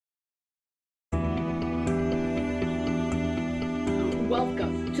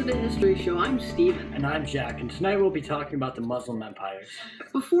Welcome to the History Show. I'm Steven. And I'm Jack, and tonight we'll be talking about the Muslim empires.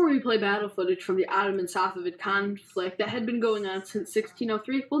 Before we play battle footage from the Ottoman-Safavid conflict that had been going on since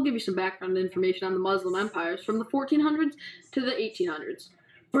 1603, we'll give you some background information on the Muslim empires from the 1400s to the 1800s.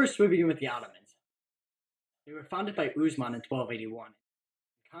 First, we begin with the Ottomans. They were founded by Usman in 1281 and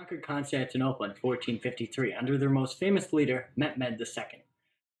conquered Constantinople in 1453 under their most famous leader, Mehmed II.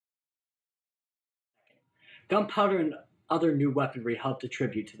 Gunpowder and other new weaponry helped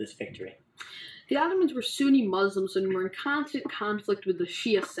attribute to this victory. The Ottomans were Sunni Muslims and were in constant conflict with the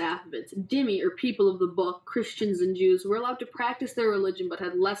Shia Safavids. Dhimmi, or people of the book, Christians and Jews, were allowed to practice their religion but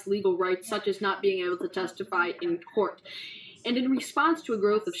had less legal rights, such as not being able to testify in court. And in response to a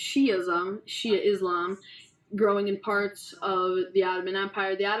growth of Shia Islam, growing in parts of the Ottoman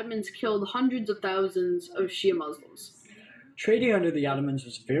Empire, the Ottomans killed hundreds of thousands of Shia Muslims. Trading under the Ottomans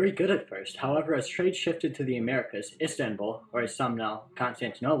was very good at first. However, as trade shifted to the Americas, Istanbul, or as some know,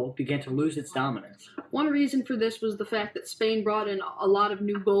 Constantinople, began to lose its dominance. One reason for this was the fact that Spain brought in a lot of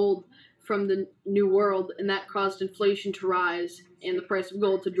new gold from the New World, and that caused inflation to rise and the price of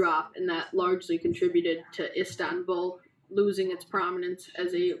gold to drop, and that largely contributed to Istanbul losing its prominence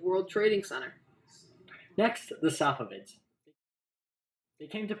as a world trading center. Next, the Safavids. They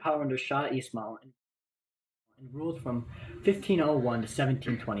came to power under Shah Ismail and ruled from 1501 to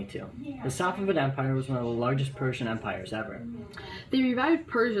 1722. The Safavid Empire was one of the largest Persian empires ever. They revived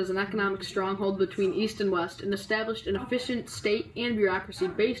Persia as an economic stronghold between East and West and established an efficient state and bureaucracy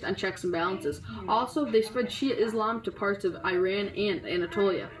based on checks and balances. Also, they spread Shia Islam to parts of Iran and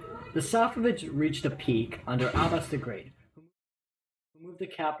Anatolia. The Safavids reached a peak under Abbas the Great, who moved the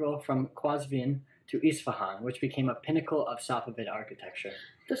capital from Qazvin to Isfahan, which became a pinnacle of Safavid architecture.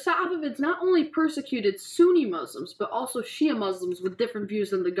 The Safavids not only persecuted Sunni Muslims, but also Shia Muslims with different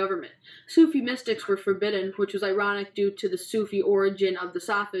views than the government. Sufi mystics were forbidden, which was ironic due to the Sufi origin of the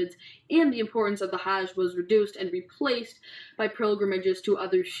Safavids, and the importance of the Hajj was reduced and replaced by pilgrimages to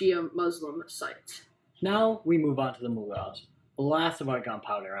other Shia Muslim sites. Now we move on to the Mughals, the last of our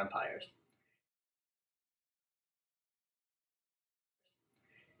gunpowder empires.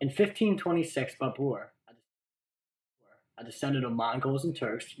 In 1526, Babur, a descendant of Mongols and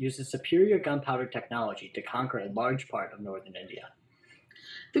Turks, used a superior gunpowder technology to conquer a large part of northern India.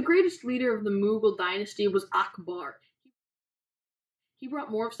 The greatest leader of the Mughal dynasty was Akbar. He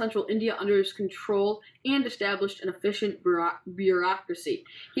brought more of central India under his control and established an efficient bureaucracy.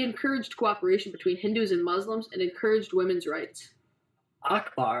 He encouraged cooperation between Hindus and Muslims and encouraged women's rights.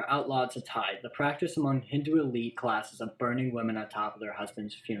 Akbar outlawed sattai, the practice among Hindu elite classes of burning women on top of their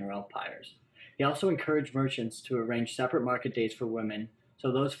husbands' funeral pyres. He also encouraged merchants to arrange separate market days for women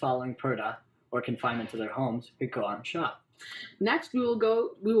so those following purdah, or confinement to their homes, could go out and shop. Next, we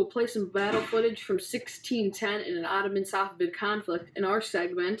will play some battle footage from 1610 in an Ottoman-Safavid conflict in our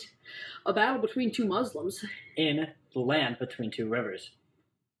segment, a battle between two Muslims in the land between two rivers.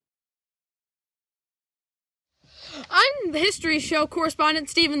 I'm the History Show correspondent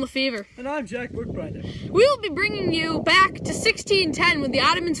Stephen LaFever. And I'm Jack, Bookbinder. We will be bringing you back to 1610 when the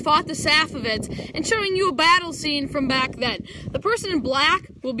Ottomans fought the Safavids and showing you a battle scene from back then. The person in black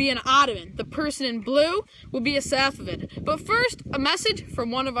will be an Ottoman. The person in blue will be a Safavid. But first, a message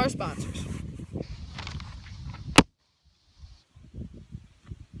from one of our sponsors.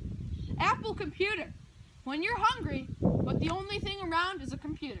 Apple Computer. When you're hungry, but the only thing around is a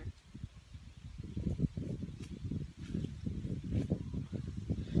computer.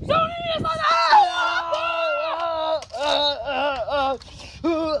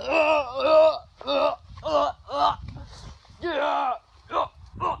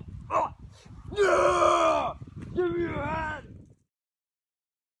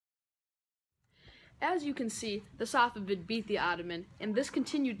 As you can see, the Safavid beat the Ottoman, and this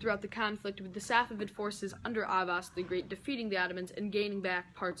continued throughout the conflict with the Safavid forces under Abbas the Great defeating the Ottomans and gaining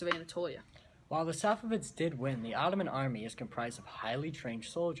back parts of Anatolia. While the Safavids did win, the Ottoman army is comprised of highly trained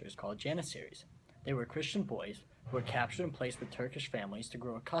soldiers called Janissaries. They were Christian boys who were captured and placed with Turkish families to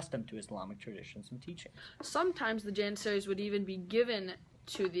grow accustomed to Islamic traditions and teachings. Sometimes the Janissaries would even be given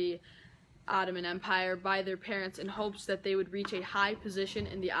to the Ottoman Empire by their parents in hopes that they would reach a high position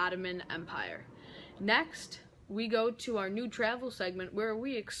in the Ottoman Empire. Next, we go to our new travel segment where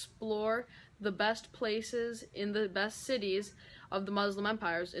we explore the best places in the best cities of the Muslim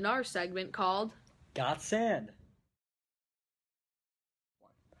empires in our segment called Got Sand.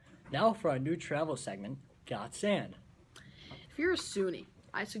 Now for our new travel segment, Got Sand. If you're a Sunni,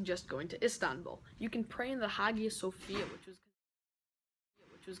 I suggest going to Istanbul. You can pray in the Hagia Sophia,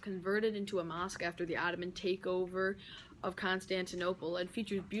 which was converted into a mosque after the Ottoman takeover of Constantinople and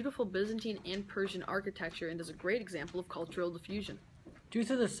features beautiful Byzantine and Persian architecture and is a great example of cultural diffusion. Due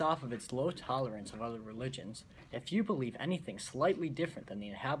to the Safavids' low tolerance of other religions, if you believe anything slightly different than the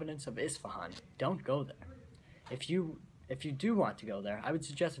inhabitants of Isfahan, don't go there. If you do want to go there, I would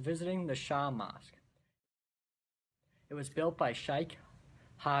suggest visiting the Shah Mosque. It was built by Sheikh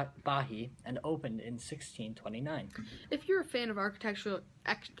Bahi and opened in 1629. If you're a fan of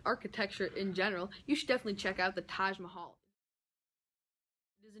architecture in general, you should definitely check out the Taj Mahal.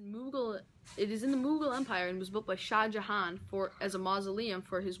 It is in the Mughal Empire and was built by Shah Jahan as a mausoleum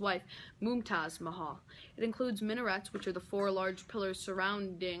for his wife, Mumtaz Mahal. It includes minarets, which are the 4 large pillars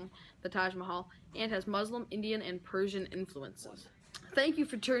surrounding the Taj Mahal, and has Muslim, Indian, and Persian influences. Thank you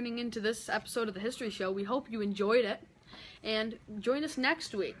for tuning into this episode of the History Show. We hope you enjoyed it. And join us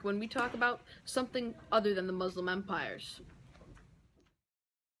next week when we talk about something other than the Muslim empires.